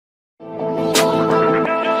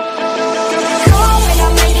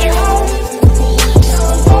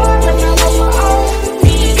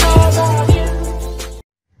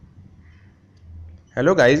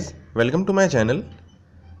Hello guys, welcome to my channel.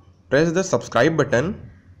 Press the subscribe button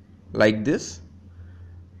like this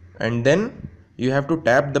and then you have to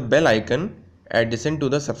tap the bell icon adjacent to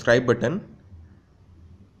the subscribe button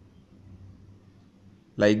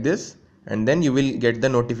like this, and then you will get the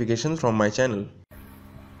notifications from my channel.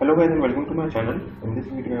 Hello guys and welcome to my channel. In this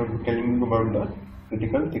video I am telling you about the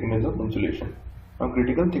critical thickness of insulation. Now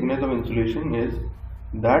critical thickness of insulation is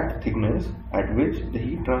that thickness at which the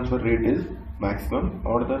heat transfer rate is maximum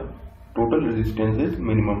or the total resistance is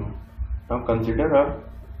minimum. Now consider a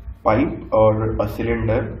pipe or a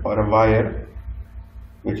cylinder or a wire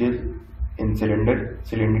which is in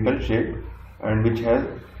cylindrical shape and which has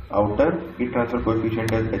outer heat transfer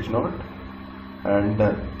coefficient as H0 and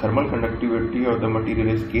the thermal conductivity of the material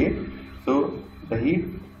is K. So the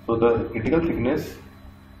critical thickness,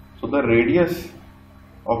 so the radius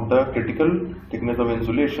of the critical thickness of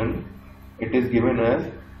insulation, it is given as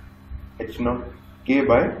H0 K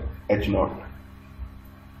by H0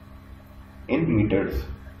 in meters,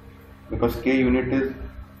 because K unit is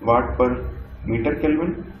watt per meter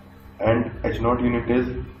Kelvin and H0 unit is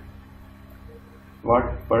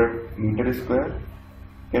watt per meter square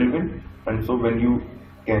Kelvin, and so when you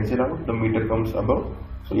cancel out, the meter comes above,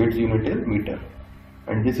 so its unit is meter,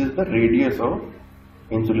 and this is the radius of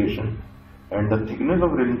insulation, and the thickness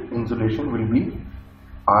of insulation will be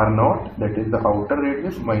R0, that is the outer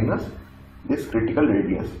radius, minus this critical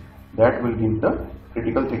radius, that will give the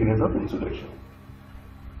critical thickness of insulation.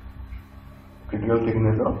 Critical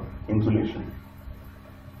thickness of insulation,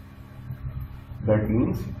 that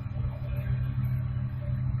means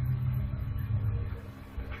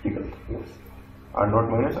critical thickness R0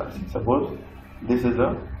 minus RC. Suppose this is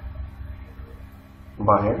a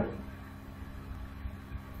wire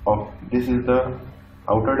of, this is the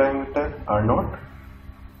outer diameter R0,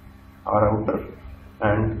 R outer,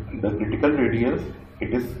 and the critical radius,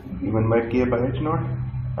 it is given by K by H0,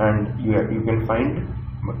 and you can find,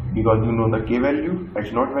 because you know the K value,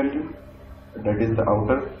 H0 value, that is the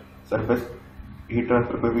outer surface heat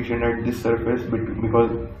transfer coefficient at this surface,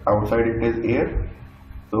 because outside it is air,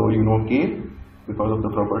 so you know K because of the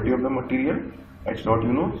property of the material. H0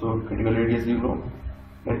 you know, so critical radius you know,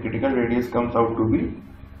 then critical radius comes out to be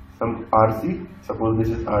some RC. Suppose this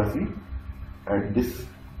is RC at this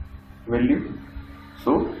value,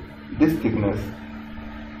 so this thickness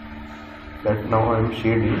that now I am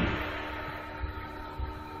shading,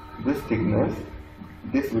 this thickness,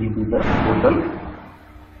 this will be the total,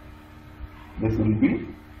 this will be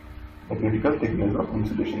the critical thickness of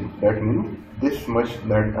insulation. That means this much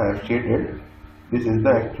that I have shaded, this is the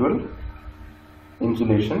actual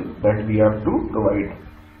insulation that we have to provide.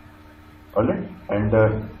 Alright, and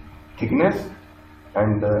the thickness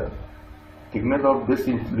of this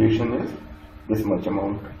insulation is this much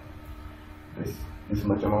amount. This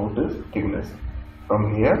much amount is thickness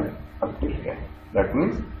from here up till here. That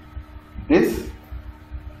means this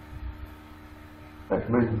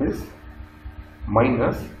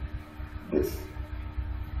minus this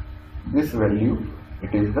value,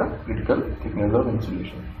 it is the critical thickness of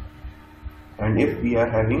insulation. And if we are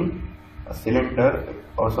having a cylinder,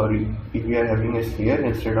 if we are having a sphere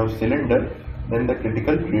instead of cylinder, then the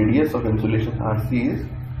critical radius of insulation RC is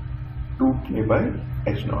 2K by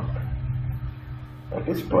H0, that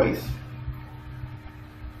is twice.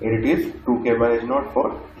 Here it is 2K by H0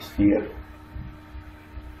 for sphere,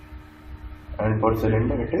 and for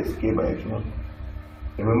cylinder it is K by H0.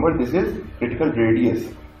 Remember, this is critical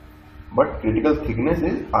radius, but critical thickness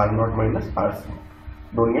is R0 minus RC.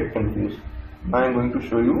 Don't get confused. Now I am going to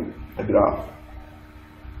show you the graph.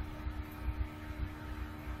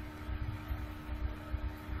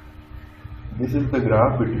 This is the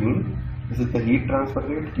graph between, this is the heat transfer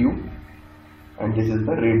rate Q, and this is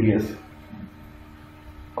the radius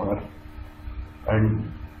R.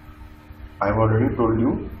 And I have already told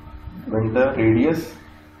you, when the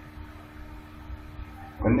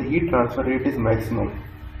heat transfer rate is maximum,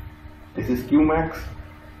 this is Q max,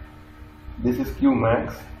 this is Q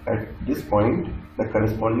max. At this point, the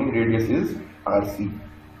corresponding radius is RC,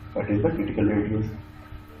 that is the critical radius.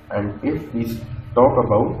 And if we talk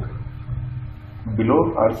about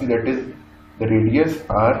below RC, that is the radius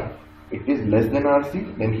R, it is less than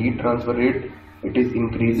RC, then heat transfer rate, it is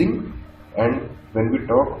increasing. And when we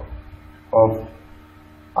talk of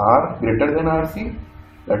R greater than RC,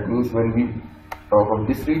 that means when we talk of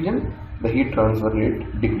this region, the heat transfer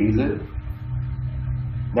rate decreases.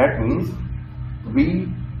 That means we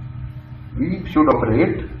should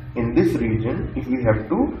operate in this region if we have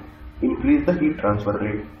to increase the heat transfer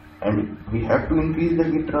rate, and we have to increase the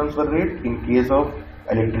heat transfer rate in case of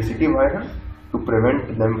electricity wires to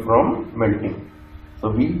prevent them from melting. So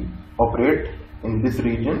we operate in this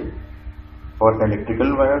region for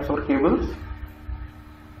electrical wires or cables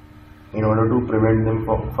in order to prevent them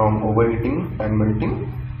from overheating and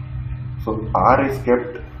melting. So R is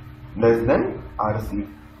kept less than RC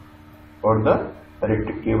for the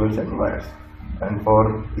electric cables and wires. And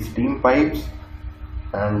for steam pipes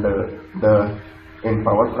and in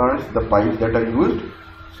power plants, the pipes that are used,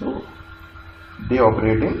 so they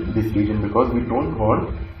operate in this region because we don't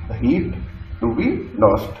want the heat to be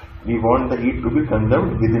lost. We want the heat to be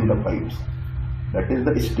conserved within the pipes. That is,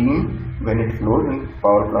 the steam, when it flows in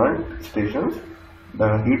power plant stations,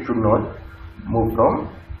 the heat should not move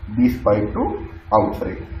from these pipes to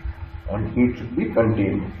outside, and heat should be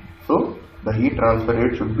contained. So the heat transfer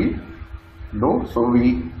rate should be low. So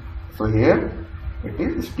here it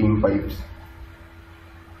is steam pipes.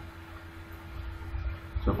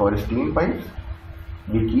 So for steam pipes,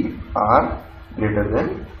 we keep R greater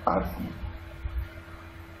than RC.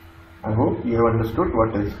 I hope you have understood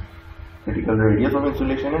what is critical radius of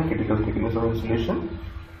insulation and critical thickness of insulation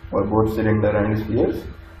for both cylinder and spheres.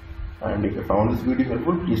 And if you found this video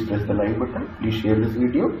helpful, please press the like button, please share this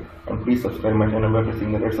video, and please subscribe my channel by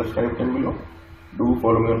pressing the red subscribe button below. Do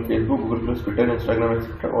follow me on Facebook, Google+, Twitter, Instagram,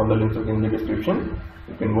 etc. All the links are in the description.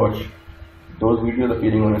 You can watch those videos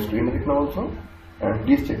appearing on your screen right now also. And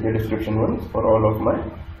please check the description ones for all of my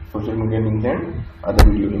social media links and other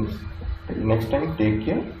video links. Till next time, take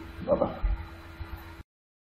care. Bye bye.